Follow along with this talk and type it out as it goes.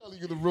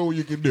you the rule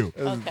you can do.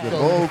 Okay. The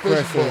bold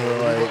question, We're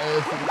like, gonna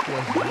answer the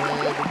question.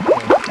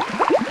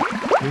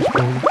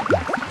 Fishbowl.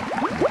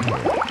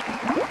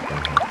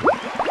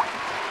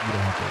 You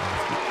don't have to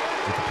ask it.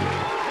 It's a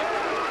period.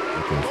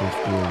 okay, since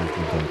school has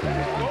been talking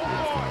this week,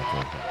 it's time to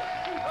talk.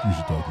 You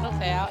should talk to Okay,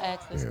 me. I'll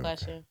ask this Yeah, okay.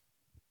 question.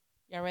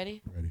 Y'all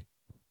ready? Ready?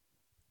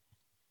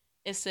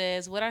 It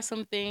says, "What are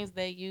some things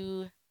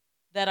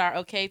that are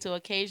okay to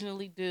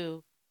occasionally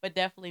do, but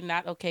definitely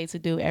not okay to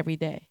do every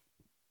day?"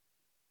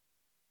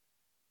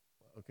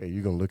 Okay,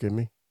 you gonna look at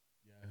me?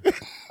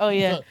 Oh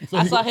yeah, So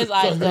I he saw go- his so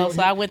eyes he go, go-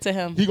 so I went to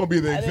him. He gonna be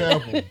the I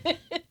didn't- example.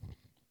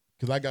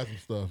 Because I got some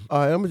stuff. All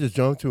right, I'm gonna just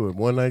jump to it.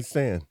 One night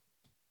stand.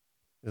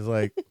 It's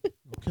like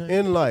Okay.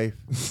 in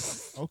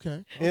life,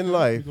 Okay. in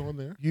life, We going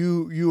there.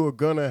 you are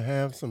gonna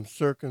have some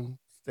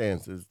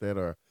circumstances that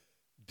are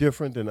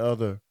different than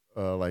other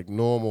like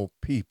normal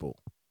people,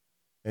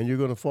 and you're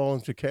gonna fall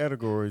into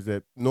categories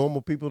that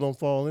normal people don't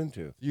fall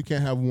into. You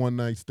can't have one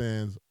night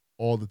stands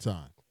all the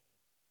time.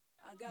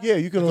 Yeah,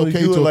 you can It's only okay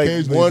do it to like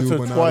occasionally once do, or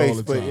but not all twice,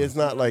 the but time. it's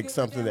not like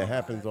something that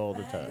happens all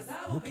the time.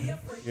 Okay.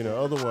 You know,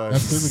 otherwise,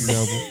 That's his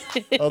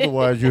example.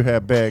 otherwise you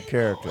have bad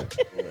character.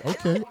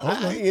 Okay.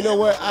 Okay. You know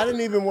what? I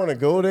didn't even want to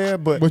go there,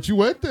 But you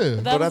went there.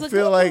 That but I was a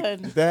feel good like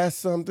one. that's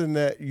something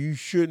that you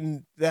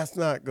shouldn't. That's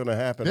not going to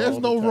happen. There's all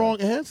the no time.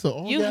 wrong answer.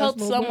 All You gas, helped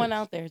no someone breaks.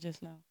 out there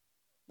just now.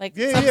 Like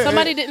Yeah, yeah,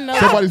 somebody yeah. didn't know.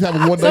 Somebody's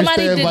having one night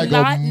Somebody stands did like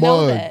not a know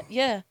mud. that.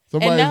 Yeah.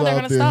 Somebody's and now they're out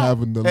gonna there stop.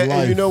 having the And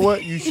life. you know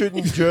what? You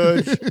shouldn't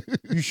judge.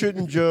 You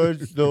shouldn't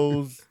judge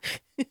those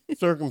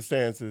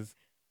circumstances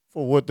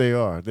for what they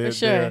are. They're, For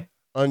sure. they're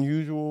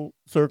unusual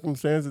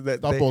circumstances that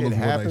Stop they, all it those one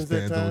night happens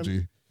at stands, times.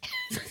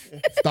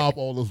 OG. Stop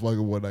all those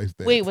fucking one night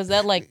stands. Wait, was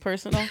that like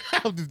personal?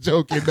 I'm just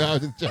joking. No, I'm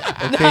just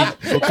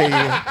joking. Okay,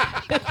 yeah,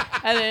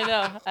 I didn't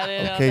know. I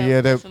didn't know. okay, yeah.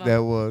 was That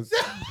personal.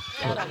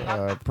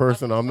 was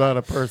personal. I'm not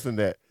a person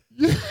that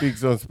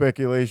speaks on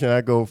speculation.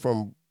 I go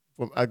from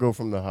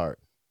the heart.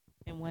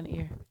 In one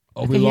ear.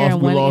 Oh, I we can hear lost. in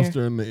We one lost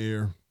ear. her in the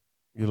ear.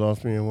 You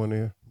lost me in one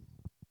ear.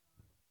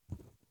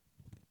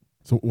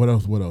 So what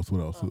else? What else?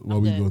 What else? Oh, What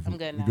I'm we good. go I'm through?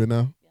 good You now. good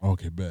now? Yeah.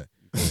 Okay, bet.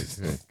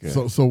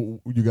 Good. So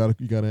you got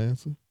an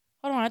answer?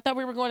 Hold on, I thought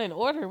we were going in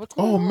order. What's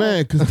going Oh on?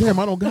 man, because damn,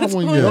 I don't got What's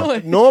one going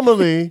yet. on?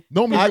 Normally,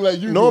 Normally we let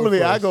you. do normally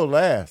it I first. go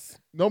last.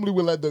 Normally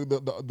we let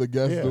the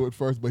guest Yeah. do it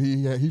first, but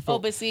he Oh,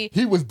 felt but see,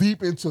 he was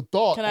deep into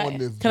thought can on I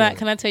this.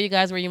 can I tell you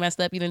guys where you messed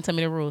up? You didn't tell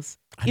me the rules.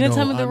 You didn't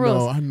tell me the I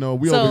rules. I know.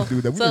 We So- always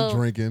do that. We've so- been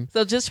drinking.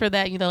 So just for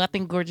that, I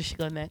think Gorgeous should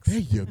go next. There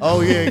you go.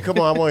 Oh yeah, come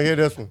on! I want to hear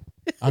this one.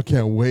 I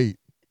can't wait.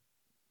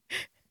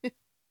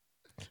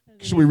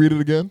 Should we read it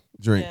again?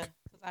 Drink. Yeah,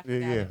 'cause I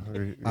Yeah, forgot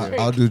yeah. it.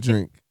 yeah. I'll do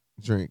drink.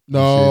 Drink.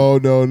 No.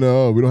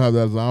 We don't have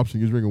that as an option.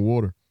 You're drinking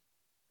water.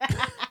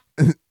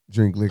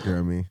 Drink liquor,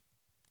 I mean.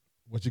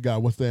 What you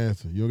got? What's the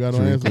answer? You don't got no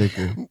Drink answer?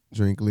 liquor.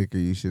 Drink liquor.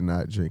 You should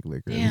not drink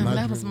liquor. Damn, Not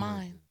that was drinking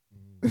mine.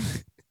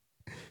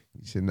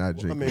 You should not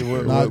drink I mean,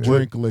 liquor. Not what-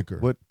 drink liquor.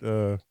 What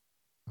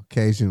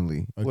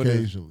Occasionally. what is-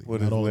 Occasionally. what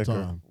not is all liquor?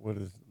 the time. What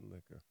is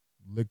liquor?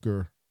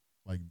 Liquor.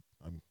 Like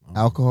I'm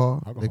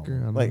Alcohol? Alcohol. Liquor?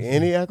 I don't Like know.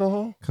 any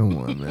alcohol? Come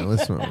on, man.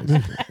 What's wrong with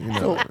you? You know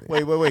So,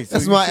 what I mean. wait. So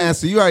That's you my should-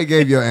 answer. You already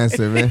gave your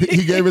answer, man.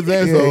 He gave his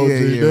answer. Yeah, OG. yeah,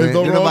 There's yeah, man.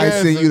 no Did wrong nobody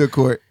answer. send you to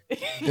court. You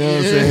know what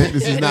I'm saying?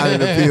 This is not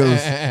an appeals.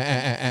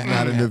 It's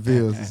not an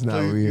appeals. It's not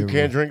So you real.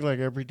 can't drink like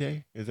every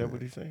day? Is that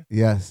what he's saying?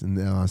 Yes, and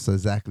that's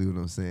exactly what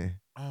I'm saying.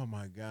 Oh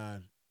my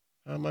God.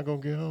 How am I gonna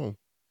get home?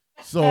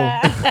 So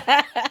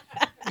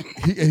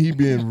he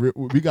being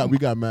we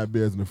got mad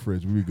beers in the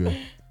fridge. We good.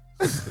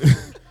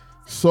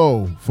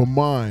 So for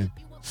mine,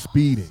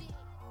 speeding.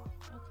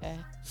 Okay.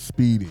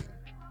 Speeding.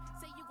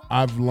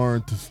 I've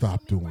learned to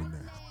stop doing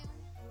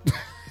that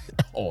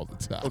all the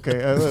time.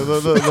 Okay,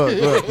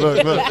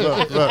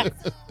 look.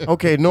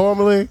 Okay,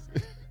 normally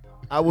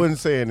I wouldn't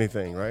say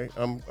anything, right?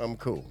 I'm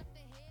cool.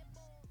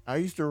 I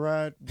used to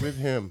ride with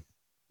him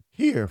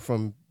here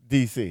from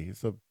DC.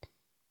 So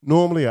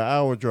normally an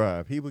hour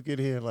drive. He would get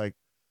here in like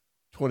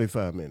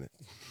 25 minutes.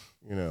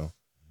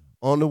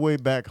 On the way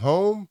back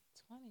home,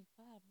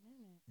 25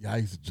 minutes. Yeah, I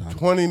used to try.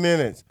 20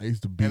 minutes. I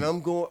used to beat. And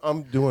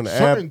I'm doing the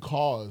certain app.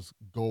 cars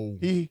go.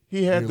 He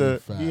had really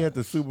he had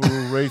the fast.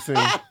 Subaru racing.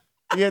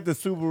 He had the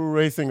Subaru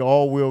racing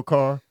all-wheel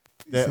car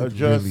that said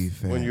adjusts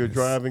really when you're fast.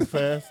 driving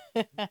fast.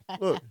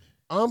 Look,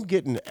 I'm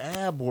getting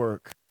ab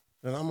work,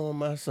 and I'm on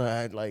my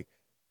side like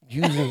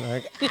using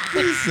like. He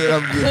said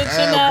I'm getting Switching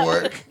ab up.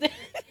 work.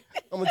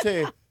 I'm gonna tell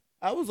you,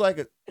 I was like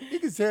you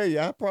can tell you,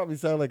 I probably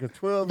sound like a But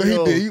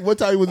 12-year-old. he did. One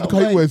time he was in the I'm car,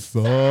 he like- went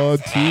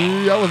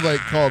salty. I was like,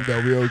 calm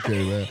down, we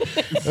okay, man.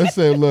 I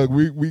said, look,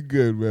 we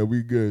good, man,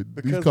 we good.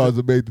 These Because cars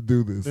are made to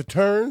do this. The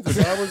turns,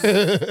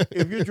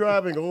 if you're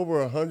driving over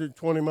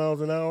 120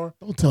 miles an hour,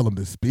 Don't tell him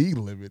the speed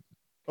limit.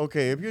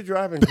 okay, if you're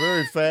driving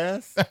very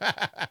fast,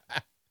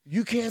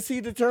 you can't see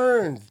the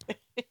turns.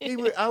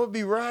 I would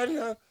be riding.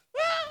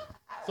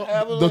 So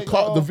I was the like,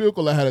 car, oh. the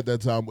vehicle I had at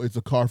that time, it's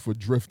a car for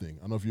drifting.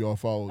 I don't know if you all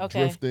follow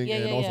Okay. drifting Yeah,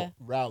 and yeah, also yeah.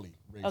 rally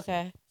racing.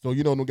 Okay. So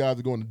you know, the guys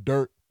that go in the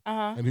dirt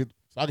Uh-huh. and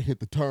so I can hit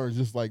the turns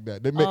just like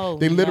that. They Oh,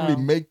 literally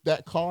no. make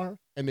that car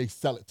and they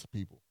sell it to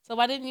people. So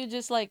why didn't you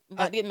just like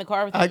not get in the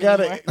car with him I got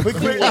anymore?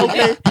 it.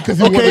 Okay. Because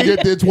he wanted to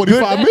get there in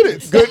 25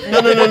 minutes. Good.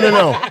 No.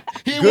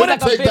 He Good. wanted Like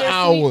to a take the bittersweet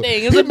hour. thing.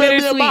 He It's a met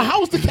me at my bittersweet.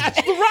 house to catch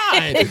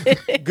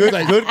the ride.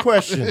 Good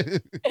question.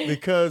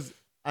 Because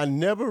I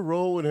never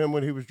rode with him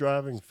when he was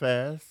driving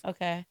fast.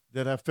 Okay.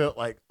 That I felt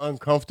like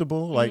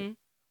uncomfortable. Like,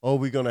 oh,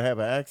 we're gonna have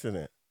an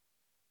accident.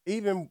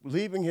 Even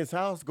leaving his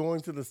house,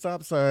 going to the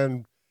stop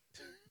sign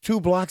 2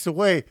 blocks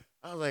away,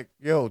 I was like,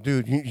 "Yo,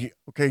 dude,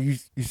 you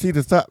see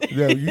the stop?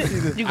 Yeah, you see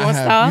the You gonna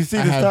stop? you see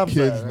I the have stop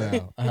kids sign, right?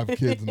 now. I have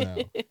kids now.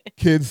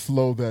 Kids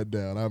slow that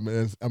down. I'm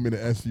in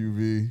an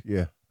SUV.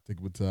 Yeah,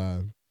 Take my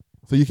time.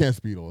 So you can't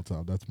speed all the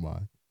time. That's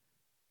mine.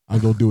 I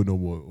don't do it no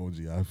more,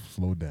 OG. I've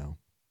slowed down.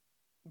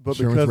 but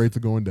Insurance rates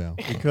are going down.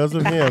 because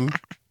of him,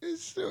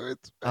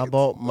 Insurance. I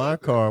bought my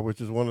car,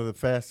 which is one of the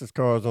fastest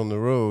cars on the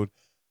road,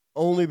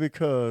 only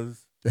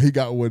because He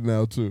got one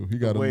now too. He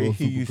got the a way little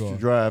he used supercar. to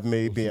drive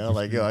made me. Little I'm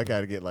like, yo, super I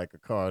got to get like a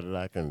car that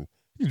I can.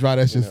 He drive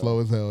that shit You know. slow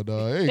as hell,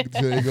 dog.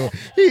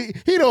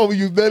 He don't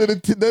use none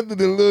of the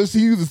little. He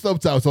uses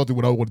sometimes something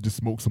when I want to just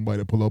smoke somebody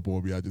to pull up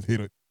on me. I just hit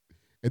it,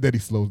 and then he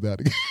slows down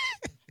again.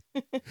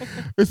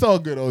 It's all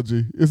good, OG.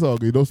 It's all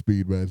good. Don't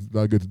speed, man. It's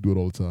not good to do it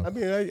all the time. I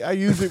mean, I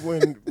use it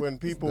when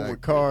people with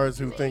cars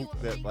who think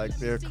that like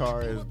their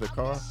car is the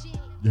car.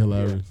 You're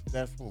hilarious.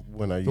 That's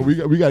when I use So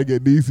it. we got to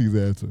get DC's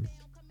answer.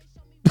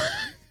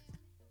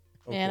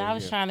 Man, I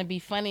was yeah. trying to be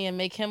funny and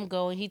make him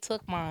go, and he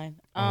took mine.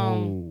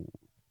 Oh,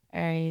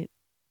 All right.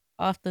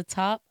 Off the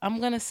top, I'm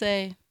gonna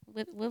say,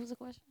 what was the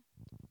question?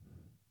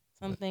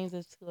 Some things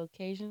that you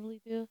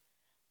occasionally do.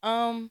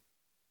 Can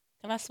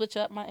I switch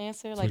up my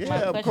answer? Like Switch my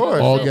Yeah, of question course.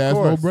 was all it- gas,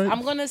 no course. brakes.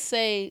 I'm gonna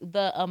say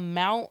the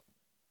amount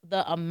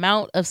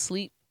of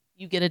sleep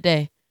you get a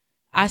day.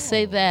 I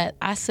say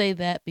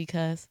that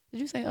because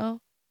did you say oh?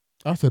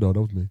 I said, oh,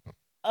 that was me.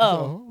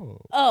 Oh,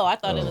 I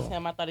thought it was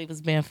him. I thought he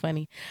was being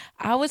funny.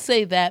 I would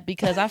say that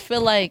because I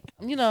feel like,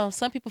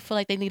 some people feel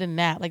like they need a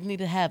nap, like need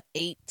to have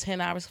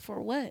 8-10 hours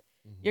for what?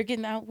 You're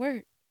getting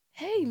outworked.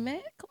 Hey man,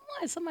 come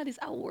on. Somebody's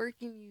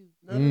outworking you.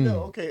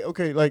 No.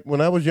 Okay. Like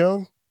when I was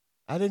young,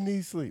 I didn't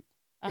need sleep.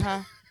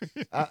 Uh-huh.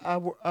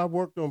 I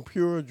worked on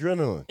pure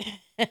adrenaline.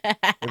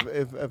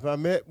 If I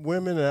met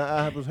women and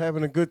I was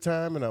having a good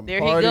time and I'm There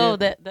partying he go.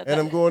 That and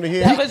I'm going to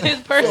hear that was his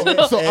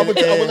personal. So I'm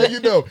gonna And- let you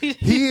know,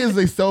 he is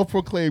a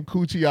self-proclaimed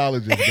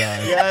coochieologist,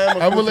 guys. Yeah, I am a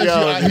I'm gonna let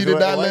coochieologist. you. He did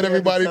not Why let you have to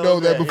everybody tell know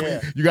him that that? before.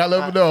 Yeah. You gotta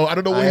let him know. I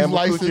don't know I where he's am a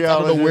licensed. I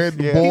don't know where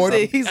the coochieologist, board. yeah.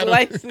 He said he's I don't-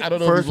 licensed. I don't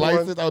know if First he's one.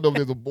 licensed. I don't know if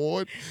there's a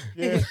board.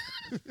 Yeah.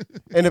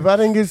 And if I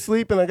didn't get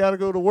sleep and I got to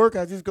go to work,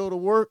 I just go to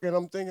work and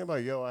I'm thinking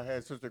about, yo, I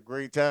had such a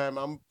great time.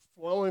 I'm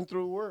flowing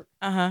through work.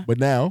 Uh-huh. But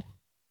now,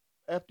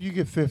 After you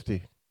get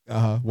 50,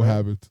 what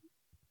happens?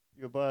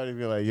 your body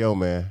be like, yo,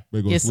 man,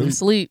 They go Get some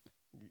sleep.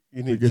 you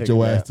They need to get take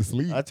your a ass nap. to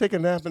sleep. I take a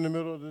nap in the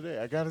middle of the day.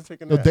 I got to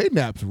take a No, nap. day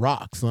naps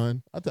rock,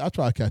 son. I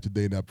try to catch a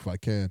day nap if I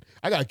can.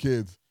 I got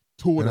kids.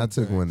 2 of And them I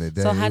took things. one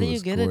today. So how It do you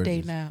was get a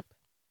day gorgeous. nap?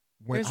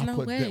 When There's I no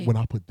put way. when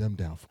I put them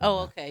down for a Oh,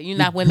 nap. okay. You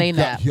nap when they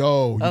nap.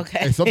 Yo, Okay.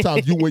 And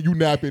sometimes when you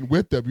nap in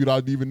with them, you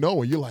don't even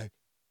know, and you're like,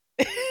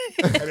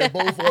 and they're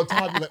both on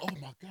top. You're like, oh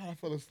my god, I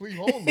fell asleep.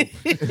 Hold on.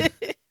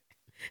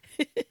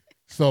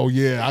 So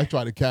yeah, I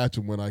try to catch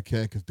them when I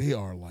can because they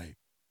are like,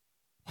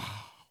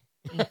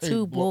 wow,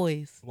 Two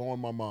boys.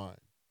 blowing my mind,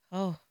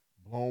 Oh.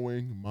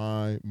 blowing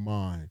my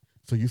mind.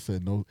 So you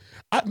said no.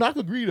 I could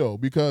agree though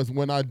because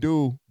when I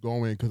do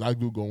go in, because I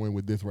do go in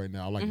with this right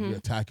now, like we're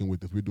attacking with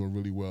this, we're doing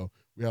really well.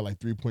 We had like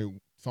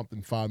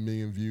 3.5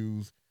 million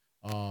views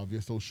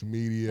via social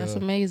media. That's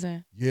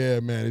amazing. Yeah,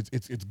 man,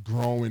 it's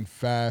growing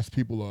fast.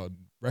 People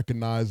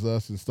recognize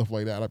us and stuff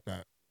like that.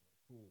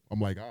 I'm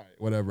like, all right,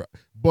 whatever.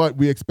 But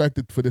we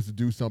expected for this to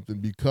do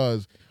something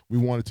because we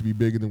want it to be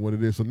bigger than what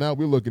it is. So now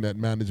we're looking at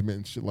management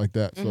and shit like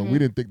that. So we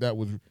didn't think that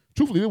was,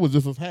 truthfully, it was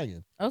just us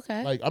hanging.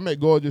 Okay. Like, I met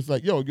Gorgeous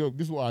like, yo, this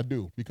is what I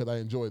do because I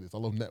enjoy this. I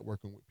love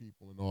networking with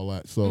people and all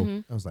that. So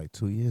That was like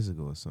 2 years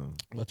ago or something.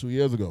 about 2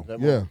 years ago, That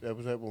yeah,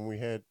 was that when we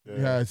had we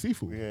had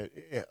seafood. we had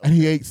And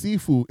he ate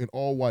seafood in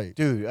all white.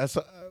 dude. I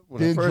saw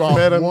when I Didn't first drop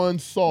met him. one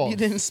sauce. You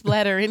didn't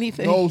splatter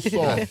anything. No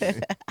sauce.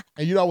 And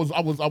I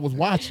was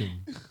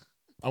watching.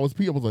 I was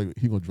like,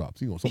 he gonna drop.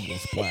 Something gonna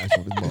splash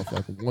on this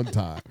motherfucker one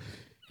time.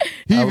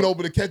 He even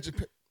opened the ketchup.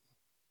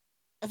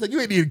 I said, you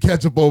ain't need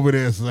ketchup over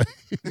there, son.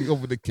 He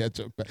opened the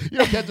ketchup pack.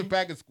 Ketchup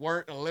pack and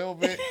squirt a little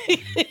bit.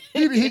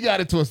 He got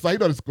it to a side. You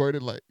know, the squirt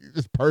it like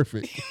it's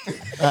perfect.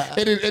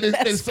 And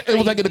it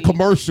was like in a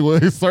commercial.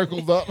 It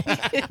circles up.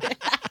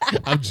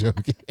 I'm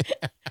joking.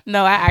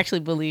 No, I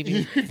actually believe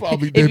you. He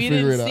probably did If you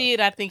figure it didn't out. see it,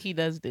 I think he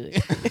does do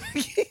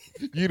it.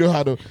 You know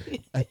how to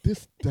at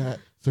that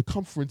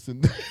circumference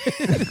and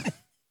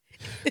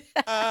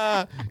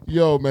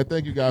yo, man,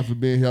 thank you guys for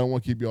being here. I don't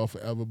want to keep y'all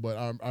forever, but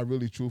I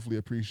really truthfully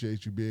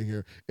appreciate you being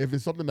here. If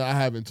it's something that I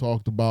haven't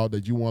talked about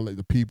that you want to let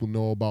the people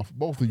know about, for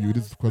both of you,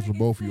 this is a question for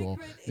both of you all.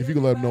 If you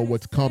can let them know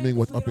what's coming,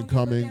 what's up and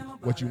coming,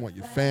 what you want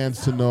your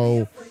fans to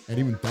know, and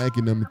even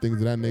thanking them and things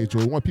of that nature.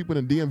 We want people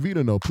in DMV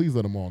to know. Please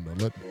let them all know.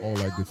 Let all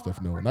that good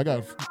stuff know. And I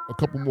got a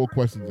couple more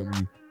questions and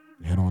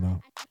we head on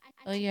out.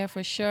 Oh yeah,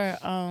 for sure.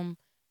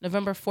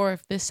 November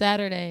 4th, this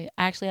Saturday,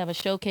 I actually have a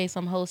showcase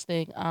I'm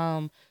hosting.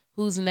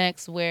 Who's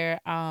Next, where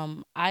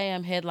I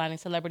am headlining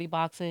Celebrity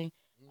Boxing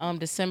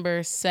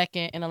December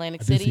 2nd in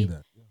Atlantic I did see City.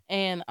 that.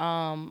 And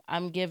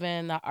I'm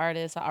giving the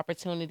artists an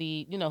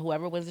opportunity,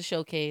 whoever wins the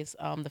showcase,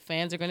 the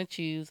fans are going to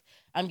choose.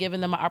 I'm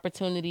giving them an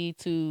opportunity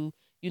to,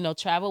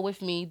 travel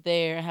with me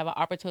there and have an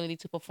opportunity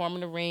to perform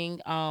in the ring,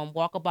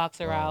 walk a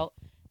boxer out.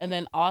 And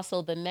then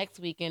also the next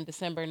weekend,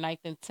 December 9th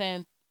and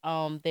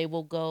 10th, they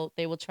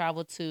will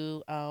travel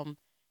to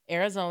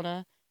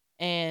Arizona,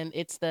 and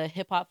it's the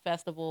hip hop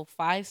festival,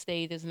 5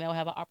 stages, and they'll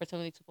have an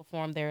opportunity to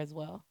perform there as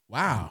well.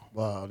 Wow.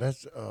 Wow,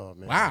 that's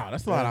man. Wow,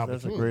 that's a lot of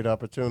That's a opportunity. great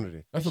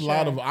opportunity. That's For a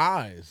lot sure. of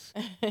eyes.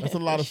 That's a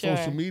lot of Sure.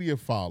 social media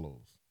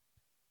follows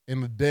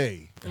in a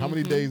day. How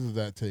many days does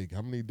that take?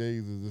 How many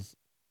days is this?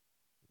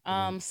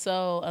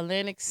 So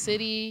Atlantic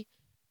City,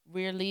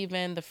 we're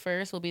leaving the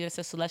 1st. We'll be there.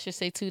 So let's just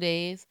say 2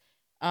 days.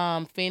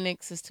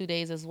 Phoenix is 2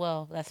 days as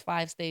well. That's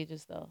 5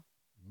 stages though.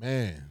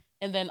 Man.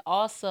 And then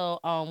also,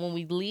 when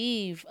we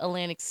leave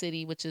Atlantic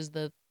City, which is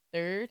the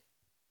 3rd,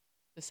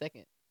 the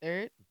 2nd,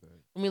 3rd.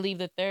 When we leave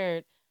the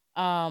 3rd,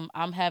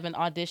 I'm having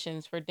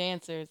auditions for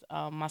dancers.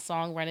 My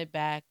song "Run It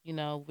Back."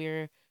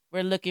 We're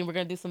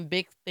gonna do some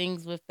big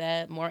things with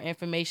that. More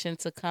information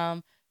to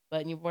come,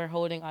 but we're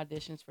holding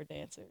auditions for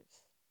dancers.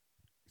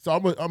 So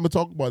I'm gonna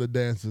talk about the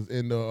dances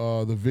in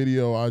the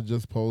video I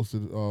just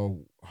posted.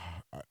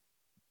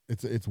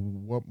 It's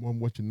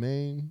what's your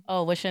name?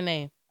 Oh, what's your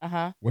name?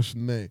 What's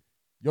your name?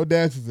 Your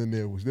dancers in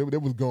there they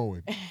was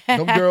going.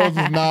 Them girls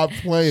is not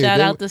playing. Shout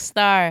out to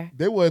Star.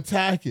 They were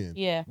attacking.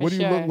 Yeah, for What do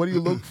you sure. look? What do you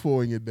look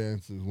for in your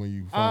dancers when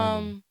you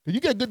find them? 'Cause you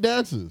get good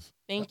dancers.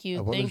 Thank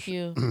you. Thank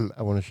you.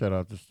 I want to shout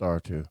out to Star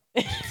too.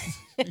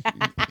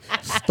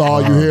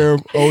 Star, you hear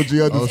him?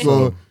 OG underscore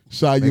Also,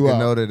 shout Make you a out.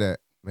 note of that.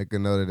 Make a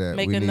note of that.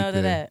 Make We a need note to-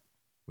 of that.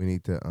 We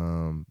need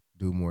to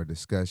do more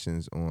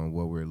discussions on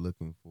what we're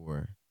looking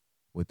for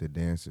with the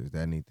dancers.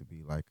 That need to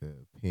be like a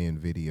pinned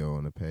video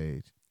on the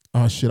page.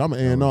 Oh shit, I'm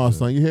an That A&R, was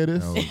son. You hear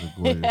this? That was a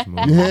gorgeous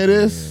move. You hear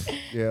this?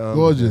 Yeah,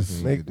 Gorgeous.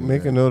 definitely need to do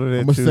Make a that. note of that.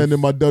 I'm gonna too. send in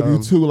my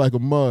W2 like a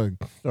mug.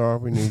 Star,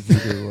 we need you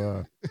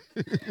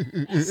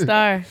to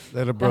Star.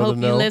 let a I brother hope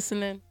know. you're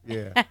listening.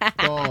 Yeah,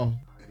 Oh,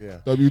 yeah.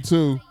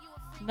 W2.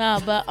 No,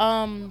 but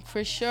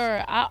for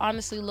sure, I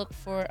honestly look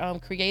for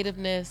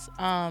creativeness,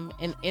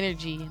 and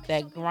energy,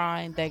 that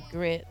grind, that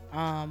grit.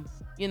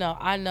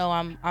 I know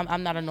I'm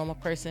not a normal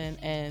person,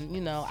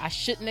 and I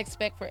shouldn't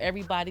expect for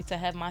everybody to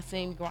have my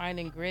same grind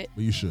and grit,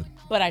 But you should.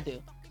 but I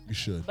do. You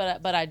should.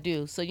 But I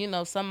do. So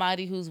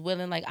somebody who's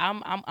willing, like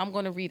I'm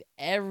gonna read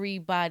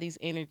everybody's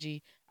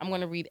energy. I'm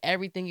gonna read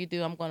everything you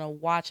do. I'm gonna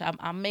watch.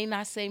 I may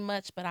not say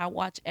much, but I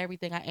watch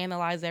everything. I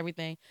analyze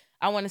everything.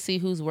 I want to see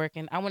who's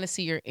working. I want to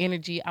see your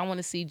energy. I want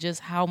to see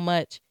just how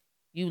much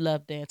you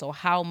love dance or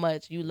how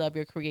much you love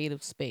your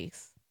creative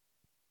space.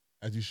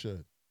 As you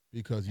should.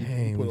 Because you,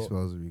 Dang, you we put,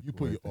 supposed to you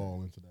put your record that.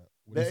 all into that.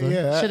 What you say?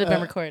 Yeah, Should have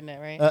been recording that,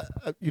 right?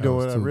 You That know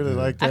was what? I too really good.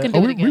 like I that. can do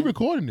Oh, it we again.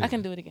 recording it. I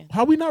can do it again.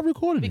 How we not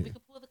recording We it?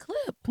 can pull the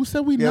clip. Who said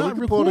we Yeah, not we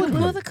can pull the recording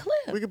Pull it? the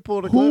clip. We can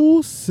pull the clip.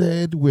 Who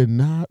said we're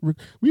not?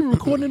 We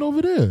recording it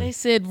over there. They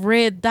said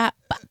red dot.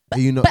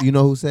 Hey, you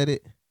know who said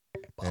it?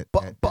 That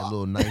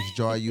little nice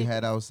jar you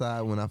had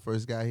outside when I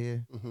first got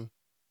here. Mhm.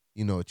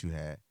 You know what you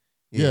had.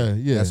 Yeah,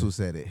 yeah. That's who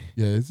said it.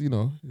 Yeah, it's it's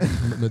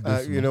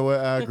medicinal. You know what?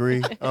 I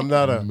agree. I'm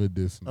not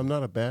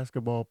medicinal. a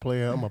basketball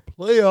player. I'm a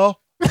player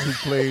who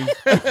plays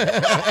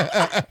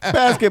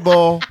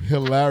basketball.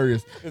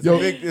 Hilarious.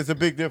 It's a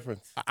big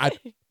difference. I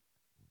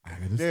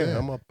understand. Yeah,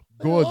 I'm a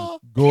Gorgeous, player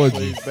gorgeous.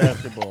 who plays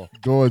basketball.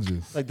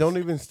 Gorgeous. Like, don't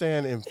even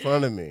stand in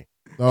front of me.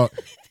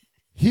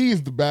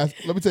 He's the best.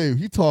 Let me tell you,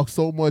 he talks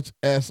so much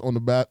S on the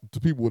back to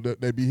people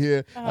that be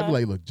here. I'd be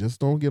like, look, just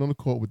don't get on the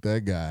court with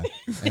that guy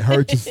and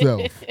hurt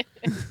yourself.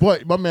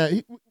 But my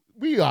man,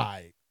 we all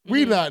right.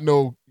 We not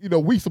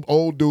we some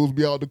old dudes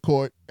be out the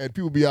court and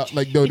people be out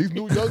like, these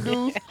new young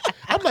dudes.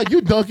 I'm like,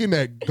 you dunking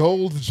at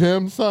Gold's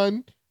Gym,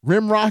 son,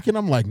 rim rocking.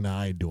 I'm like,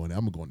 nah, I ain't doing that.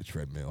 I'm gonna go on the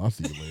treadmill. I'll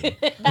see you later.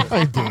 I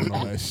ain't doing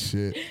all that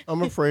shit.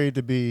 I'm afraid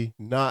to be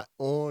not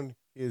on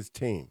his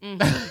team.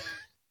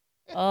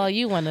 Oh,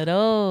 you one of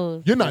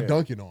those. You're not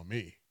dunking on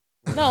me.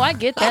 No, I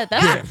get that.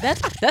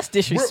 That's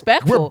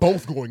disrespectful. We're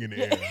both going in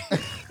the air.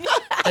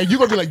 And you're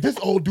going to be like, this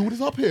old dude is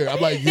up here. I'm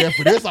like, yeah,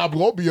 for this, I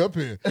won't be up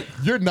here.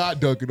 You're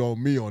not dunking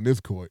on me on this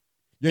court.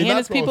 And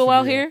it's people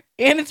out here?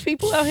 And it's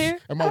people out here?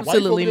 And my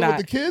Absolutely wife over there not.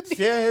 with the kids?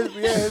 Yeah,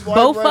 his wife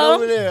Both right of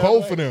over there.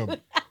 Both of them.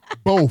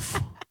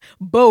 Both.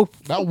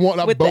 Both. Not one,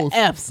 not With both. the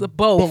F's. Both.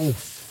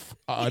 Both.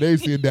 They ain't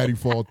seeing daddy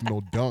fall through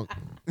no dunk.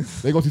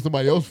 They going to see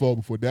somebody else fall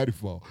before daddy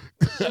fall.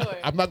 Sure.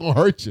 I'm not going to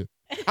hurt you.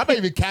 I may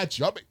even catch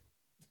you.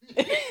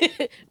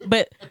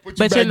 But Put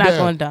you you're back not down.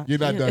 going to dunk. You're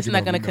not dunking It's not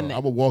on going me, to no. connect.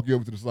 I'm going to walk you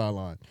over to the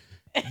sideline.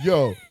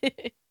 Yo,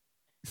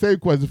 same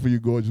question for you,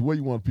 Gorgeous. What do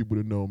you want people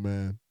to know,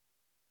 man?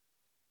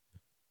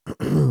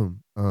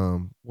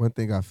 One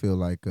thing I feel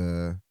like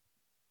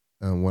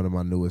one of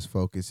my newest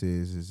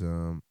focuses is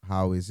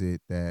how is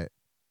it that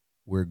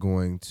we're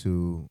going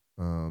to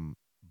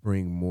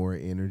bring more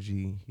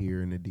energy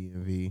here in the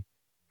DMV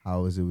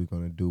how is it we're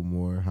gonna do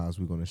more? How's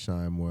we gonna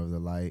shine more of the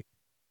light?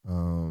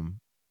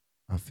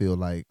 I feel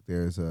like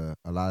there's a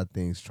lot of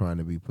things trying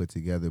to be put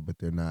together, but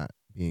they're not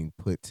being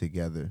put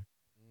together,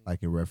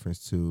 like in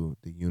reference to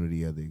the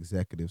unity of the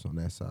executives on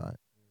that side.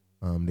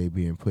 They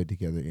being put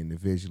together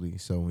individually.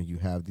 So when you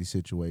have these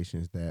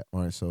situations that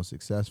aren't so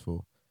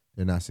successful,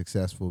 they're not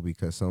successful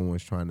because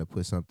someone's trying to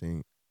put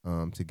something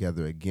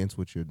together against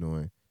what you're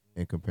doing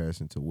in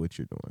comparison to what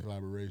you're doing.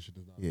 Collaboration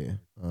is not. Yeah.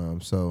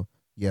 So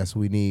yes,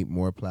 we need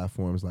more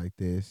platforms like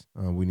this.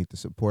 We need to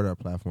support our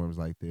platforms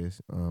like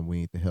this. We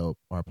need to help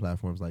our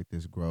platforms like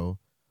this grow.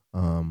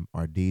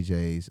 Our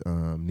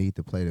DJs need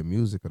to play the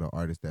music of the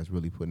artists that's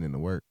really putting in the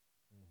work,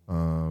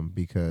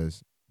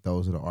 because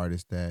those are the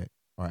artists that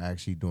are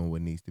actually doing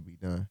what needs to be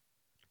done.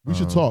 We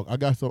should talk. I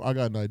got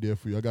an idea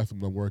for you. I got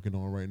something I'm working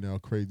on right now.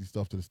 Crazy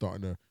stuff that's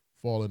starting to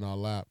fall in our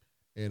lap,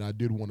 and I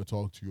did want to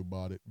talk to you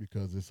about it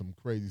because there's some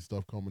crazy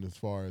stuff coming as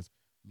far as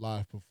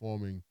live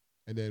performing.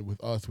 And then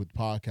with us, with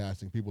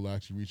podcasting, people are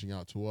actually reaching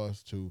out to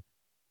us to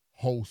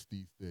host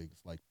these things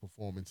like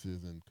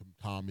performances and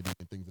comedy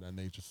and things of that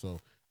nature. So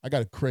I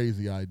got a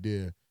crazy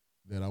idea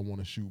that I want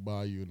to shoot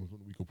by you, and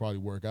we could probably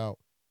work out.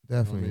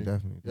 Definitely, you know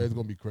definitely. Yeah, it's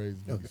gonna be crazy.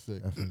 It's gonna be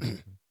sick.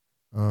 Definitely.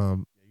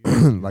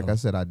 Like I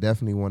said, I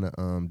definitely want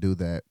to do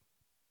that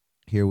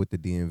here with the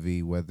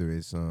DMV. Whether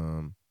it's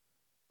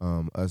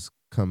us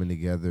coming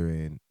together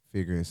and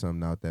figuring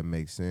something out that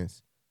makes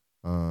sense,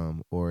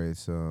 or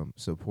it's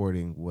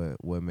supporting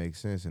what makes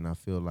sense. And I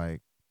feel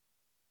like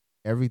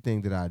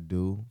everything that I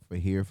do for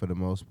here, for the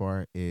most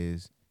part,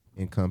 is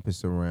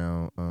encompassed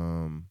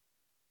around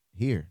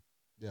here.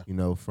 Yeah. You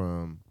know,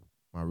 from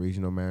my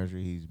regional manager,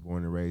 he's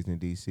born and raised in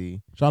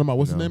D.C. Shout him out.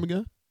 What's his name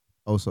again?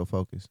 Oh So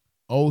Focus.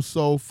 Oh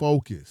So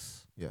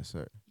Focus. Yes,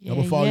 sir. Yeah, I'm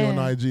gonna follow you on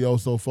IG. Oh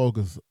So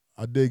Focus.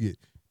 I dig it.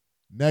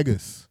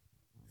 Negus.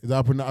 Is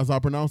that as I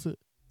pronounce it?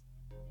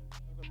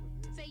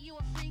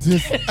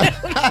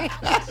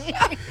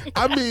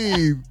 I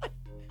mean,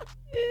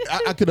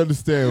 I can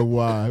understand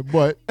why,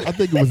 but I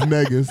think it was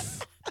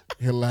Negus.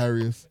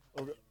 Hilarious.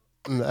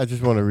 I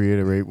just want to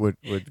reiterate what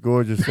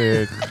Gorgeous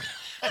said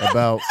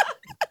about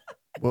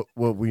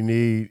what we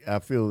need. I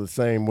feel the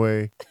same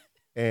way.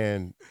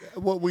 And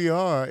what we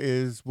are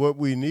is what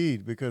we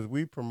need, because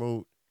we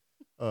promote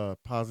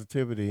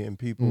positivity in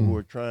people who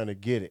are trying to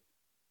get it.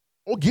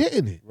 Or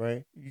getting it.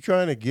 Right? You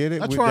trying to get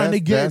it? I'm trying to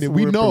get it.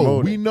 We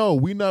know. We no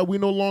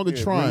longer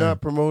trying. We're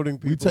not promoting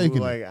people taking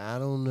who are like, I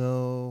don't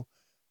know,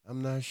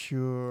 I'm not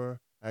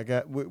sure.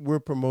 We're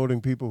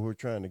promoting people who are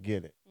trying to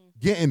get it.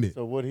 Getting it.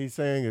 So what he's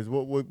saying is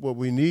what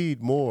we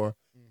need more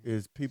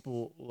is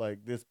people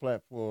like this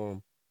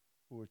platform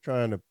who are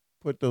trying to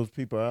put those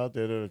people out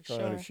there that are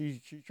trying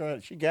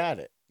to, she got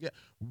it. Yeah.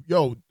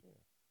 Yo,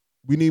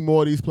 we need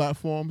more of these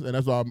platforms, and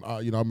that's why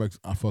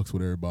I fucks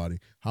with everybody.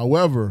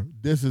 However,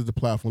 this is the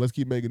platform. Let's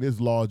keep making this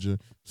larger,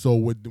 so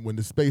when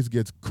the space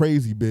gets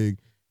crazy big,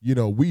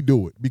 we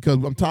do it,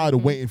 because I'm tired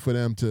of waiting for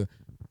them to.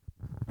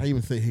 I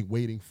even say, hey,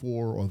 waiting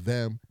for or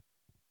them.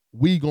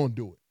 We gonna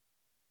do it.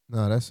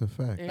 No, that's a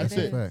fact. That's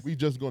it. Fact. We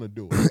just gonna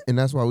do it, and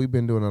that's why we've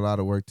been doing a lot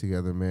of work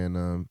together,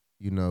 man.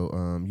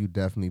 You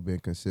definitely been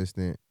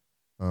consistent,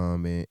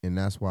 and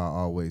that's why I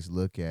always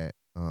look at.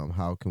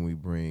 How can we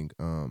bring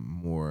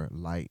more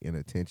light and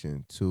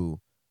attention to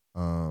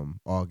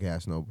All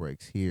Gas No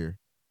Breaks here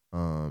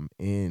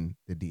in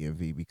the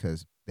DMV,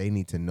 because they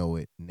need to know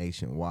it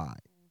nationwide,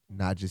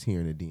 not just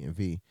here in the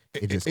DMV.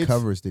 It just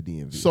covers the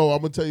DMV. So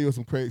I'm gonna tell you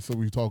some crazy. So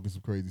we're talking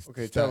some crazy.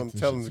 Okay, stats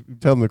tell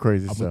them the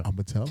crazy stuff. I'm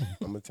gonna tell them.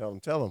 I'm gonna tell them.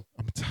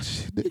 I'm gonna tell you,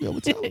 nigga. I'm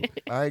gonna tell them.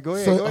 All right, go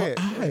ahead. So, go ahead.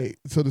 All right.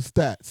 So the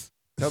stats.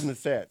 Tell them the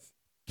stats.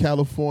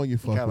 California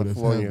fuck with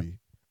us heavy.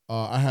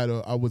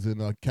 I was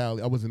in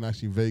Cali. I was in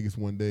actually Vegas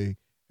one day,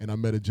 and I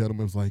met a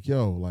gentleman. Was like,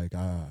 yo, like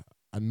I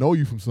know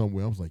you from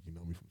somewhere. I was like, you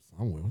know me from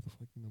somewhere. What the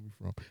fuck you know me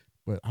from?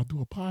 But I do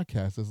a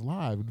podcast that's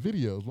live and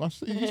videos. Well,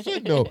 you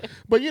should know.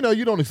 But you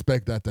don't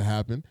expect that to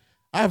happen.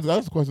 That's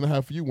the question I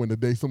have for you. When the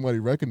day somebody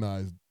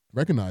recognized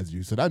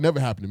you, so that never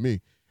happened to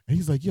me. And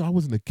he's like, yo, I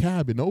was in a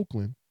cab in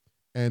Oakland,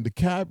 and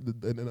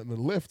the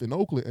lift in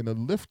Oakland, and the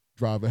lift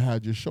driver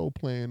had your show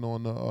playing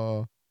on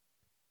the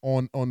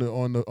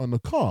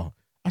car.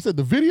 I said,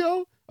 the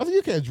video? I said,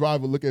 you can't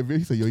drive and look at video.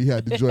 He said, yo, you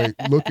had to joy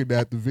looking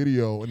at the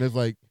video. And it's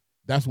like,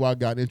 that's why I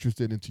got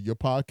interested into your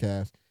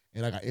podcast,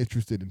 and I got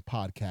interested in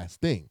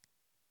podcasting.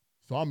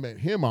 So I met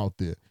him out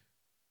there.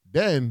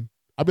 Then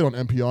I've been on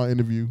NPR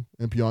interview.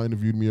 NPR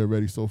interviewed me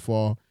already so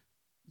far.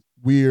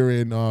 We're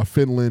in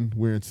Finland.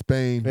 We're in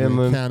Spain. We're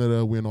in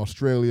Canada. We're in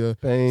Australia.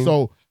 Spain.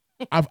 So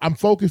I'm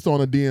focused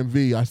on a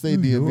DMV. I say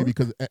DMV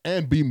because,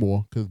 and Be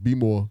More, because Be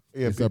More,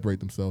 they separate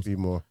themselves. Be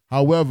More.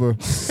 However,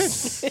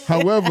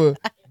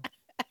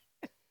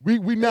 we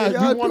want to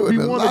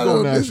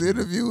go national. This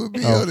interview with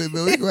me on it,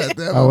 man. We gonna have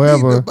to have However,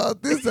 a meeting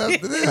about this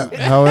after this.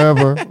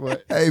 However,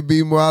 hey,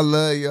 B More, I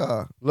love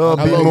y'all. Love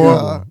I B love More.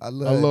 y'all. I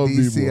love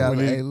DC. B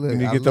More. When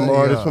you get them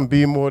artists from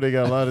B More, they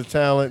got a lot of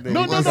talent.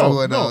 No. What's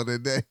going on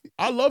today?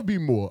 I love Be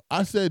More.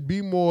 I said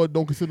Be More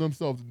don't consider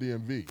themselves the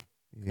DMV.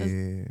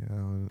 Yeah,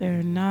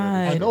 They're not.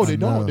 I know they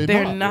don't.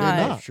 They're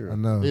not. Sure. I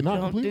know. They're not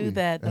Don't completely. do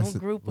that. That's Don't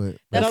group. but-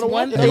 That's And I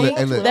one don't thing. want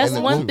to. That's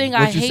And one look, thing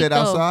what I you hate said though.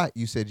 outside,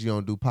 you said you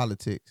don't do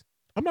politics.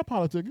 I'm not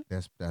politicking.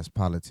 That's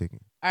politicking.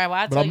 All right, well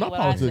I But tell I'm you not what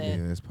I politicking. said.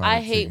 Yeah, that's politicking.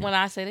 I hate when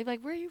I say they be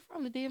like, "Where are you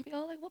from?" The DMV.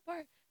 I'm like, "What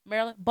part?"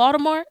 Maryland,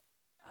 Baltimore.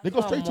 They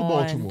go straight to Come on,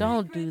 Baltimore.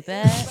 Don't do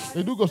that.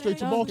 They do go straight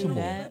to Don't do Baltimore.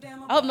 that.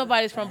 I hope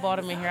nobody's from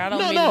Baltimore here. I don't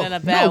mean No, it in a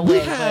bad we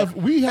way.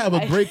 we have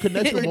a great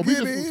connection. But we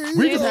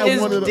just have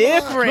It's one of the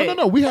different.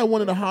 No. We have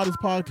one of the hottest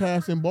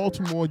podcasts in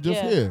Baltimore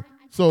just Yeah. here.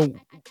 So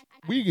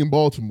we in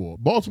Baltimore.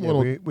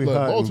 Baltimore, Yeah, don't, we look,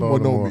 hot in Baltimore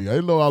know Baltimore. me. I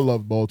know I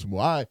love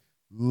Baltimore. I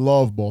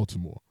love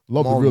Baltimore.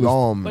 Love the real estate.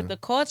 Dom, But the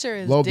culture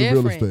is Love the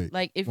real different. estate.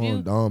 Like if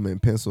you Dom in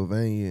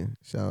Pennsylvania.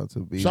 Shout out to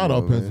B. Shout out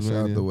Shout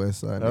Pennsylvania. out the West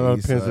Side. Shout the out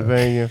East Side.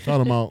 Pennsylvania. Shout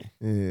them out.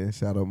 Yeah,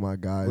 shout out my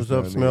guys. What's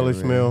up, down Smelly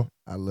there, Smell? man.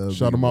 I love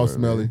Shout them out, B-Boy,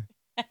 Smelly.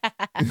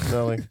 man.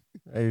 Smelly.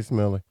 Hey,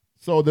 Smelly.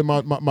 So then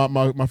my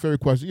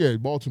favorite question, yeah,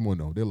 Baltimore,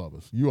 no, they love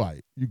us. You all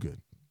right. You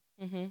good.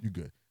 Mhm. You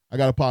good. I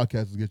got a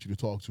podcast to get you to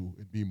talk to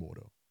and be more,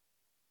 though.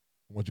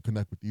 I want you to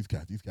connect with these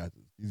cats.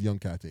 These young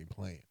cats ain't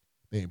playing.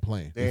 They ain't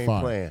playing. They ain't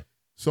fine. playing.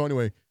 So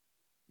anyway,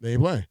 they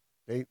ain't playing.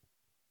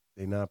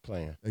 They not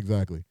playing.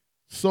 Exactly.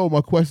 So my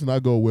question I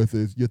go with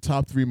is your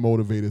top 3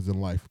 motivators in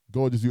life.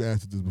 Gorgeous, you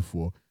answered this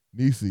before.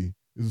 Niecy,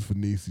 this is for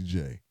Niecy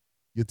J.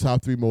 Your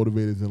top 3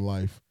 motivators in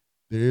life.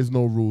 There is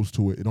no rules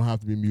to it. It don't have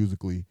to be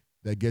musically.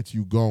 That gets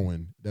you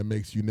going, that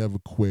makes you never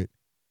quit,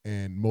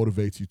 and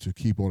motivates you to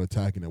keep on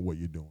attacking at what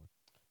you're doing.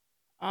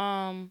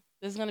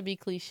 This is gonna be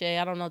cliche.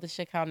 I don't know if this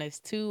should count as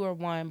 2 or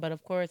 1, but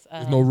of course,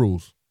 There's no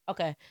rules.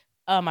 Okay.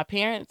 My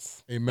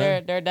parents,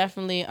 Amen. they're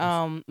definitely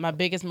my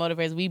biggest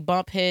motivators. We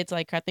bump heads.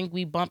 Like I think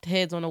we bumped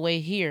heads on the way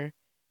here.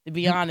 To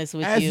be honest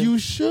with As you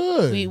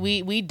should.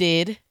 we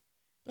did.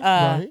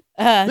 Right.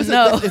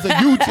 No, It's a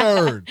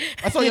U-turn.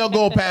 I saw y'all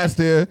go past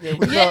there. We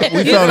saw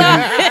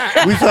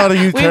the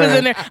U-turn. We was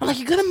in there. I'm like,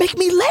 you're gonna make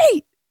me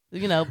late.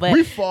 You know, but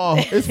We fall.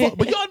 It's far.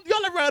 But y'all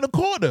around the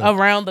corner.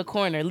 around the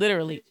corner,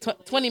 literally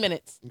 20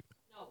 minutes.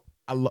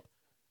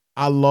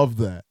 I love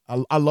that.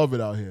 I love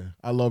it out here.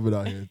 I love it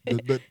out here.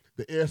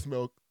 The air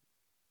smell.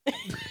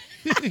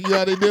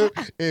 Yeah, they do.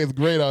 It's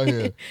great out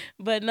here.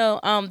 But no,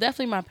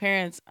 definitely my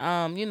parents.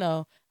 You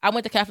know, I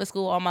went to Catholic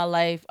school all my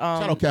life.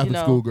 Shout out Catholic you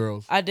know, school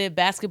girls. I did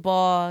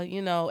basketball.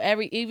 You know,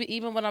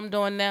 even what I'm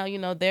doing now. You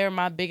know, they're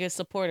my biggest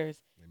supporters.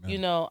 Amen. You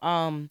know,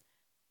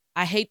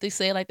 I hate to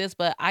say it like this,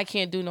 but I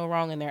can't do no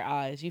wrong in their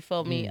eyes. You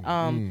feel me?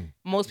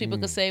 Most people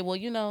could say, well,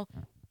 you know,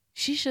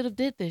 she should have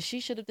did this.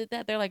 She should have did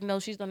that. They're like, no,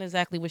 she's done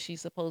exactly what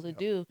she's supposed to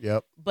do.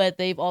 Yep. But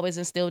they've always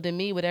instilled in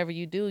me, whatever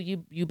you do,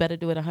 you better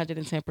do it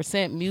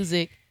 110%.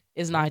 Music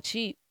is not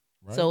cheap.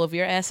 Right. So if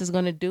your ass is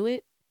gonna do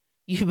it,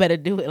 you better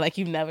do it like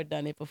you've never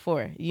done it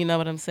before. You know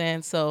what I'm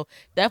saying? So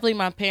definitely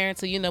my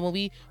parents. So you know when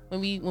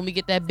we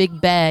get that big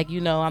bag,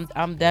 you know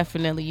I'm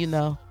definitely, you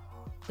know,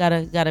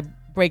 gotta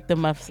break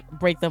them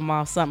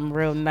off something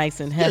real nice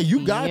and Yeah, hefty.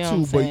 you got know what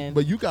I'm to, saying?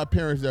 but you got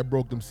parents that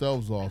broke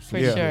themselves off. So For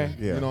Yeah, sure.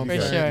 yeah. You know what For I'm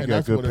saying? sure. And You got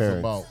that's good what parents. it's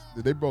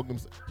about. They broke them.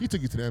 He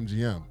took you to the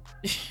MGM.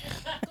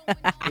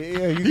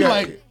 Yeah, you He got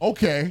like,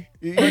 okay,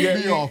 you break got-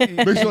 me off.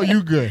 Make sure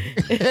you good.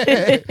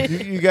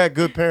 you got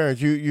good parents.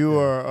 You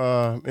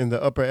are in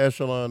the upper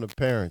echelon of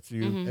parents.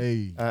 You Mhm.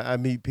 Hey, I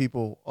meet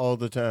people all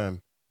the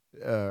time.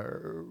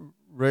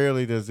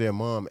 Rarely does their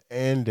mom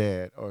and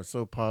dad are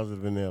so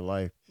positive in their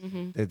life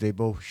Mhm. that they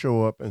both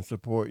show up and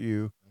support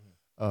you.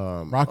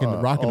 Rocking the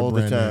all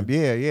the brand time.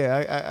 name.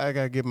 Yeah. I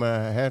gotta give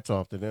my hats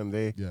off to them.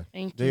 Thank They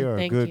you. are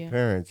Thank good you.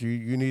 parents.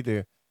 You need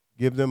to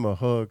give them a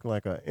hug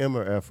like a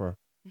Emma effer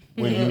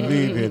when you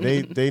leave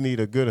here. They need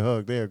a good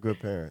hug. They are good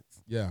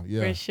parents. yeah.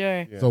 For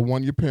sure. Yeah. So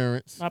one, your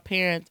parents. My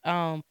parents,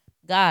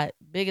 God,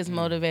 biggest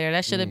motivator.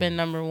 That should have been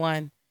number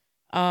 1.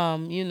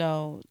 You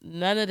know,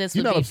 none of this He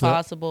would not be upset.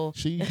 possible.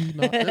 He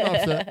not. They're not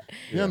upset.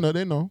 Yeah, no,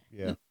 they know.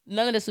 Yeah.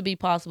 None of this would be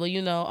possible.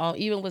 You know,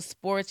 even with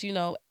sports, you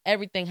know,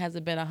 everything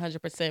hasn't been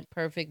 100%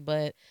 perfect,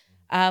 but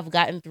I've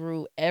gotten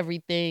through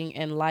everything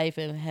in life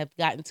and have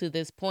gotten to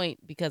this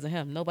point because of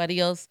him. Nobody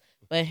else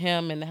but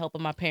him and the help of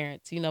my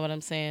parents. You know what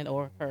I'm saying?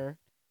 Or her.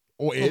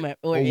 Or it. Whomever-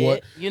 or what?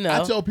 it, you know.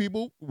 I tell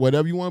people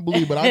whatever you want to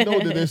believe, but I know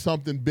that there's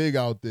something big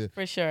out there.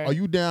 For sure. Are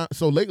you down?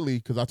 So lately,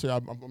 because I tell you,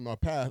 I'm on my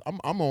path. I'm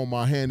on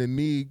my hand and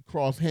knee,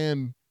 cross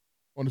hand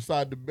on the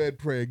side of the bed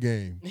prayer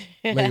game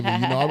lately. You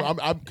know,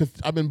 I'm because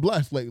I've been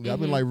blessed lately. I've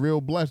been like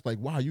real blessed. Like,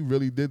 wow, you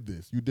really did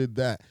this. You did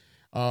that.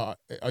 Are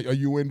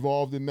you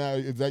involved in that?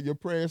 Is that your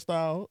prayer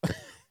style?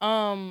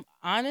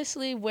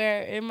 Honestly,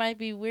 where it might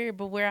be weird,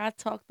 but where I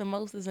talk the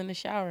most is in the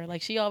shower.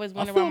 Like she always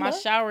went feel around. My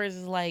that. showers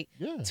is like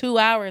Yeah. 2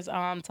 hours.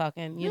 I'm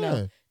talking. You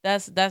know, Yeah.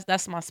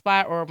 that's my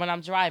spot. Or when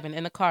I'm driving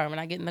in the car, when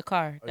I get in the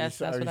car,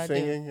 that's are what you I do.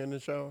 singing in the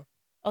shower?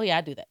 Oh yeah,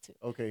 I do that too.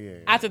 Okay, yeah.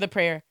 After the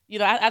prayer, you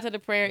know, after the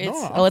prayer, it's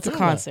I it's a feel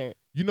that. concert.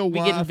 You know We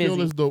why getting I feel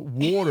busy. is the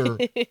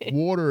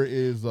water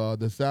is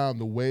the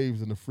sound, the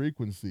waves, and the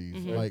frequencies.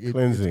 Mhm. Like it's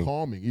Cleansing.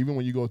 calming. Even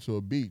when you go to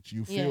a beach,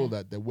 you feel Yeah.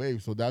 that the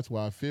waves. So that's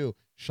why I feel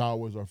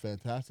showers are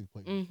fantastic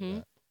places for Mhm.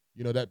 that.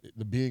 You know that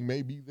the being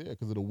may be there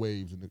because of the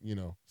waves and you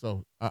know.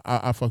 So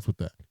I fucks with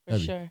that. For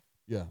Heavy. sure.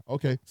 Yeah.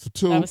 Okay. So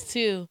 2. That was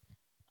 2.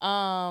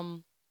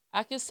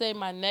 I could say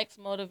my next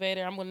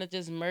motivator. I'm gonna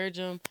just merge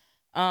them.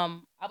 I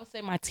would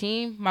say my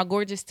team, my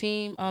gorgeous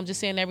team. Just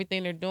seeing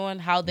everything they're doing,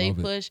 how they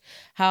push,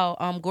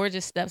 how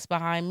gorgeous steps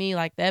behind me.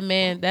 Like that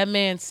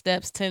man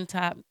steps 10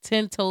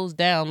 toes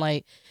down.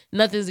 Like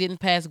nothing's getting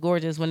past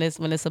gorgeous when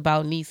it's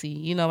about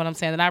Niecy. You know what I'm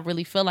saying? And I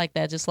really feel like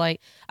that. Just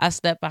like I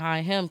step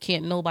behind him,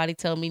 can't nobody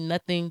tell me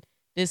nothing.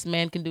 This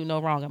man can do no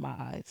wrong in my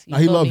eyes.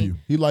 He love you.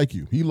 He like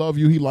you. He love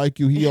you. He like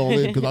you. He all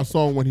in. Because I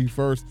saw him when he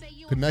first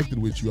connected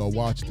with you. I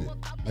watched it.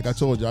 Like I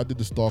told you, I did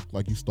the stalk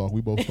like you stalk.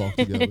 We both stalked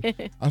together.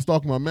 I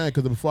stalked my man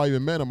because before I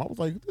even met him, I was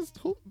like, this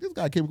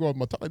guy came across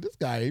my tongue. Like, this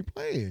guy ain't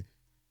playing.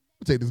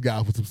 I'll take this guy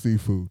out for some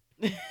seafood.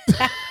 Get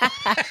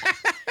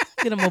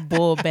him a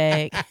bull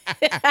bag.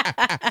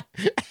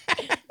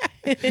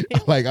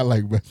 I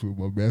like messing with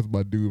my man. That's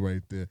my dude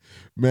right there.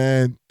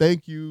 Man,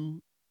 thank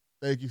you.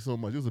 Thank you so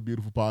much. It was a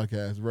beautiful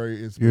podcast.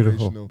 Very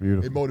inspirational.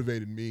 Beautiful. It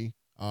motivated me.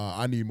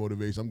 I need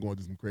motivation. I'm going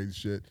through some crazy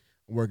shit.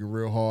 I'm working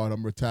real hard.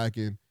 I'm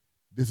attacking.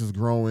 This is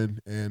growing.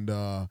 And,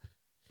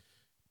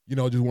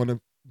 just want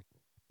to,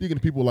 speaking to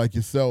people like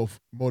yourself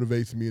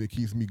motivates me and it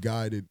keeps me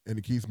guided and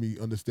it keeps me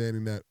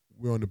understanding that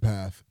we're on the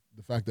path,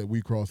 the fact that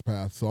we cross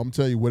paths. So I'm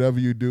telling you, whatever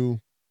you do,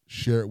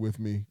 share it with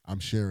me. I'm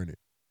sharing it.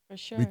 For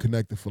sure. We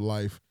connected for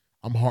life.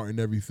 I'm hearting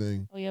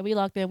everything. Oh, yeah, we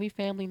locked in. We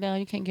family now.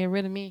 You can't get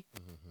rid of me.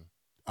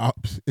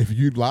 If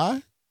you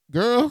lie,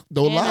 girl,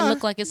 don't lie. It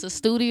look like it's a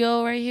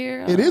studio right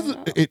here. It is.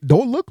 It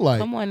don't look like.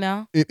 Come on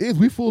now. It is.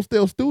 We full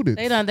still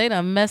students. They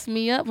done messed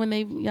me up when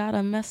y'all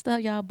done messed up.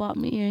 Y'all bought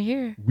me in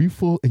here. We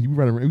full and you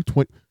running around.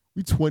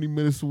 We 20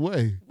 minutes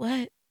away.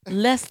 What?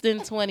 Less than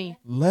 20.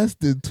 Less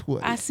than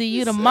 20. I see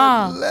you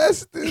tomorrow.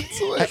 Less than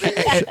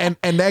 20.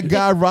 and that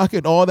guy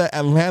rocking all that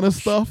Atlanta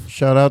stuff.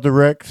 Shout out to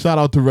Rex. Shout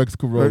out to Rex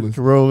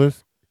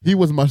Carolus. He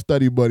was my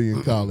study buddy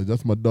in college.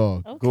 That's my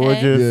dog. Okay.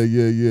 Gorgeous.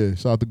 Yeah.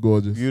 Shout out to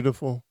Gorgeous.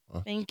 Beautiful.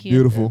 Thank you.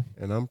 Beautiful.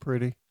 And I'm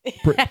pretty.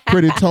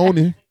 Pretty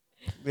Tony.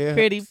 Yeah.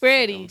 Pretty.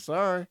 I'm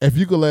sorry. If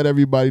you could let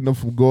everybody know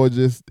from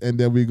Gorgeous, and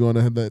then we're going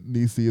to let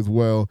Niecy as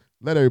well,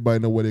 let everybody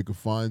know where they can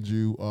find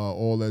you,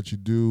 all that you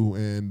do,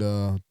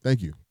 and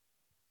thank you.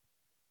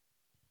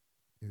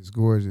 It's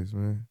gorgeous,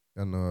 man.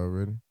 I know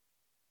already.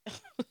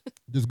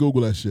 Just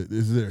Google that shit.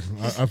 It's there.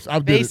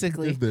 I've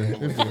Basically. It's there.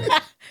 It's there.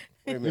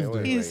 Wait a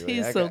minute,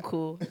 He's so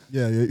cool.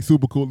 Yeah,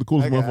 super cool. The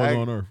coolest motherfucker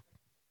on earth.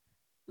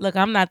 Look,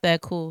 I'm not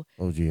that cool.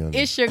 OG.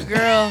 It's your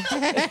girl.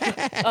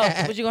 Oh,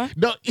 what you going?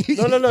 No,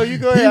 No, you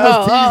go he ahead.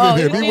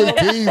 was teasing him. He was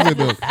teasing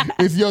him.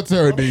 It's your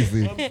turn,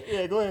 Niecy.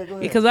 Yeah, go ahead.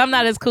 Because I'm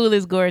not as cool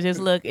as Gorgeous.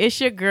 Look, it's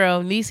your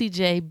girl, Niecy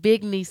J,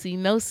 Big Niecy,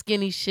 no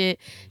skinny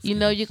shit. You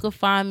know you can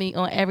find me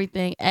on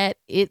everything at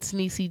It's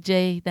Niecy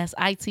J. That's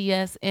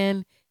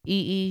ITSNEECY,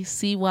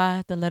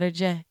 the letter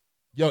J.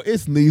 Yo,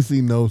 it's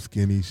Niecy, no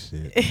skinny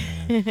shit,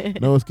 man.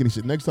 No skinny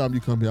shit. Next time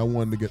you come here, I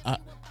wanted to get.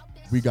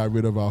 We got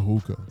rid of our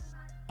hookah.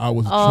 I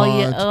was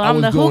trying.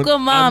 I'm the hookah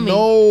mommy.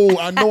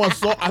 I know.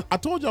 I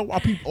told y'all I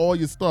peeped all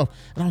your stuff,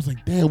 and I was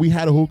like, damn, we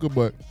had a hookah,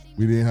 but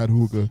we didn't have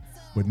hookah.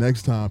 But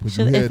next time,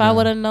 if I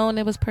would have known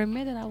it was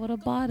permitted, I would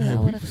have bought it. I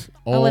would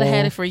have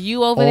had it for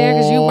you over there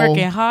because you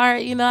working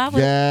hard. You know, I would.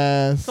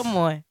 Yes. Come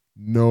on.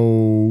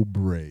 No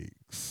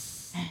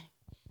breaks.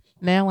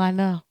 Now I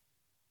know.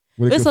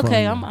 It's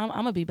okay. I'm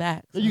gonna be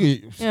back. So.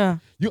 Yeah.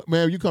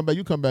 You come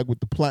back with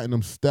the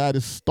platinum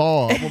status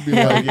star. I'm gonna be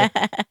like,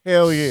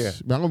 hell yeah.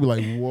 Man, I'm gonna be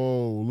like,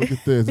 whoa, look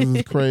at this. This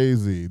is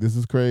crazy. This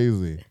is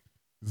crazy.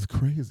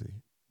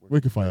 Where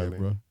can find it,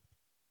 bro?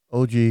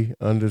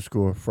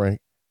 OG_Frank.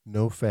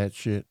 No fat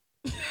shit.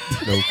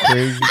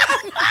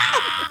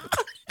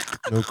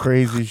 No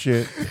crazy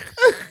shit.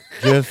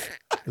 Just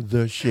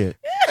the shit.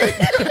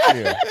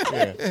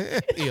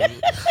 Yeah.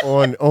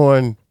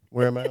 On.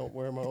 Where am I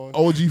on?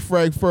 OG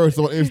Frank First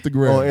on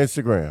Instagram. On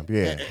Instagram,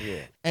 yeah.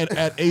 And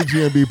at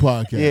AGNB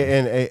Podcast. Yeah,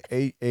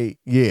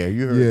 and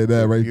you heard. Yeah,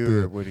 that right you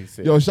there. Heard what he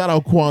said. Yo, shout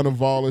out Quanah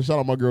Voller. Shout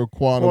out my girl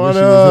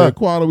Quanah.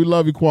 Quanah, we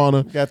love you,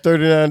 Quanah. Got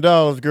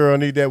 $39, girl. I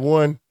need that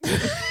one.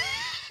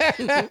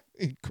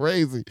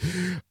 Crazy.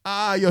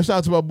 Yo, shout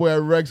out to my boy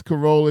at Rex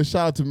Carolus.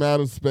 Shout out to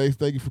Madam Space.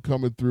 Thank you for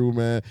coming through,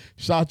 man.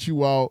 Shout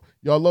you out.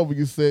 Y'all love what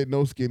you said.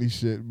 No skinny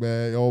shit,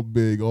 man. All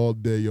big, all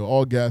day, yo.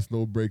 All gas,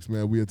 no brakes,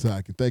 man. We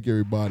attacking. Thank you,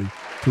 everybody.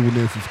 Tune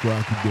in,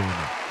 subscribe, keep doing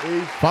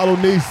it. Follow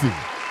Niecy.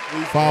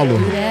 Follow.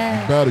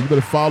 Yeah. You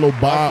better follow,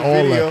 buy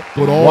all that.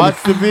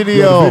 Watch the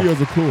video. The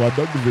videos are cool. I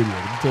dug the video.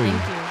 Let me tell you.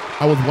 Thank you.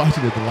 I was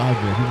watching it at the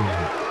library.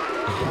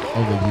 I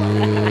was like,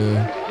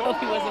 yeah. I hope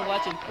he wasn't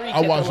watching Freak.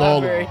 I watched all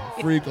of them.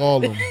 Freak, all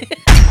of them.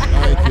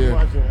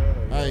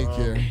 I ain't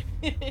care.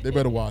 They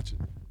better watch it.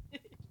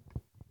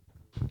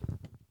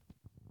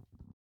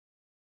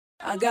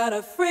 I got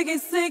a freaking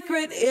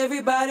secret,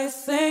 everybody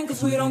sing,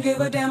 cause we don't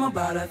give a damn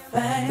about a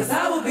thing. Cause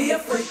I will be a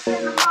freak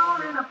in the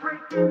morning, a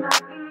freak in the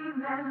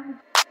evening.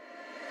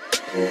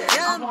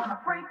 I want a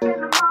freak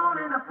in the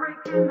morning, a freak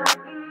in the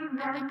evening.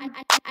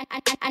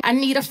 I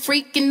need a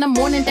freak in the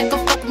morning that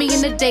can fuck me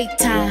in the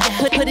daytime.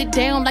 Put it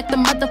down like the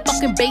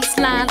motherfucking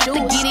baseline. To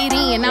get it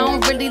in, I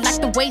don't really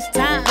like to waste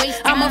time.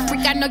 I'm a freak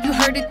I know you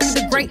heard it through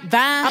the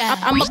grapevine.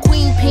 I'm a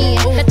queen pin,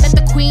 let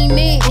the queen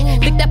in.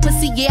 Lick that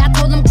pussy, yeah, I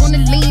told him gonna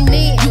lean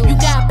in. You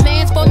got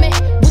plans for me?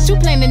 What you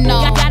planning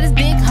on? I got his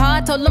dick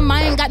hard, told him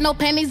I ain't got no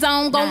panties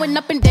on. Going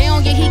up and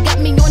down, yeah, he got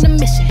me on a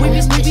mission. We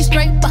be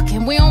straight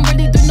fucking, we don't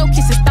really do no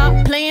kisses.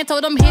 Stop playing,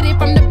 told him hit it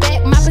from the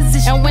back, my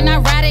position. And when I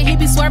ride it, he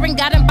be swerving,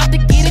 got him about to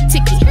get a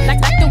ticket. Like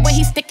the way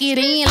he stick it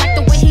in, like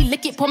the way he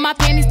lick it. Pull my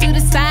panties to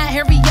the side,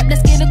 hurry up,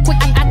 let's get a quick.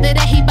 After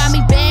that, he buy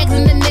me bags,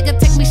 and the nigga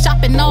take me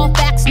shopping. All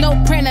facts, no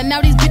printer.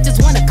 Now these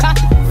bitches wanna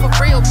copy. For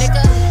real,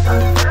 nigga.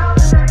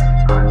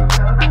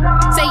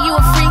 Say you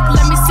a freak,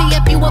 let me see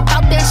if you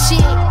about that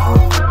shit.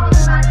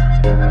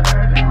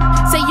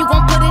 Say you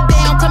gon' put it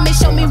down, come and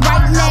show me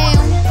right now.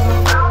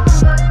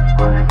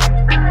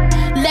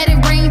 Let it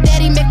rain,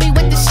 daddy, make me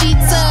wet the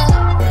sheets up.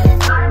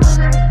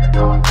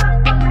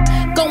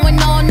 Going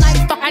all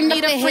night, fuck, I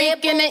need a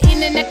freak in the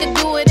evening that can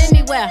do it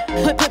anywhere.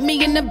 Put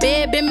me in the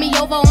bed, bend me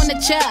over on the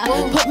chair.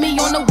 Put me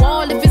on the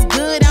wall if it's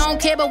good, I don't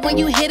care. But when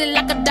you hit it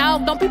like a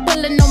dog, don't be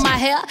pulling on my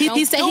hair.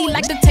 He said he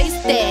like to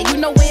taste that, you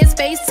know where his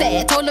face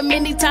at. Told him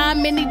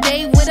anytime, any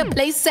day, where the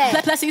place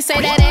at. Plus he say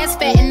that ass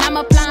fat and I'm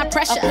applying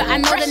pressure. I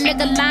know the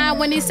nigga lying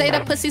when he say the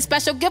pussy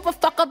special. Give a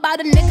fuck about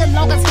a nigga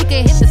long as he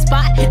can hit the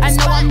spot. I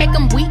know I make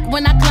him weak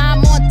when I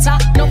climb on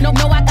top. No,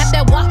 I got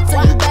that walk,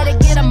 so you better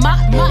get a mop.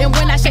 And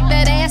when I shake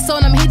that ass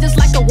on him, he just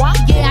like to walk.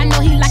 Yeah, I know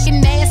he like it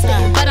nasty,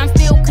 but I'm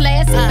still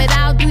classy. But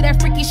I'll do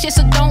that freaky shit,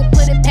 so don't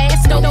put it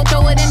past. Don't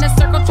throw it in a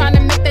circle, trying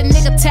to make that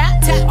nigga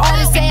tap. All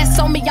this ass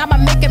on me, I'ma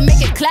make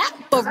it clap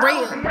for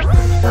real.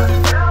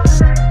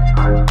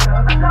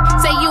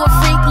 Say you a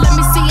freak, let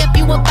me see if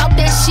you about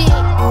that shit.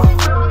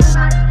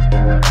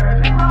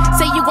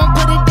 Say you gon'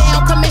 put it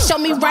down, come and show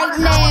me right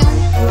now.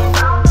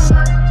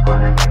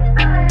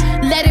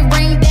 Let it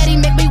rain, daddy,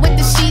 make me wet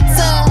the sheets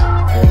up.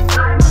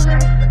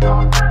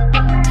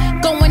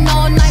 Going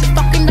all night,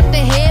 fucking up the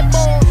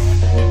headboard.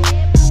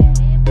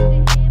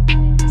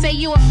 Say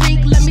you a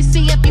freak, let me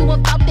see if you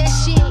about that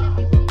shit.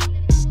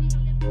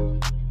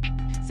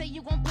 Say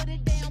you gon' put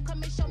it down,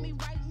 come and show me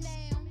right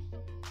now.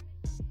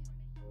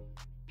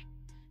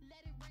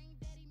 Let it rain,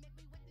 daddy, make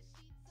me wet the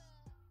sheets up.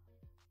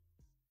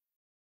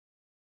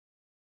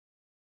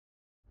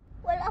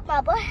 What up,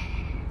 my boy?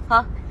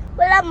 Huh?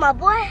 What up, my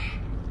boy?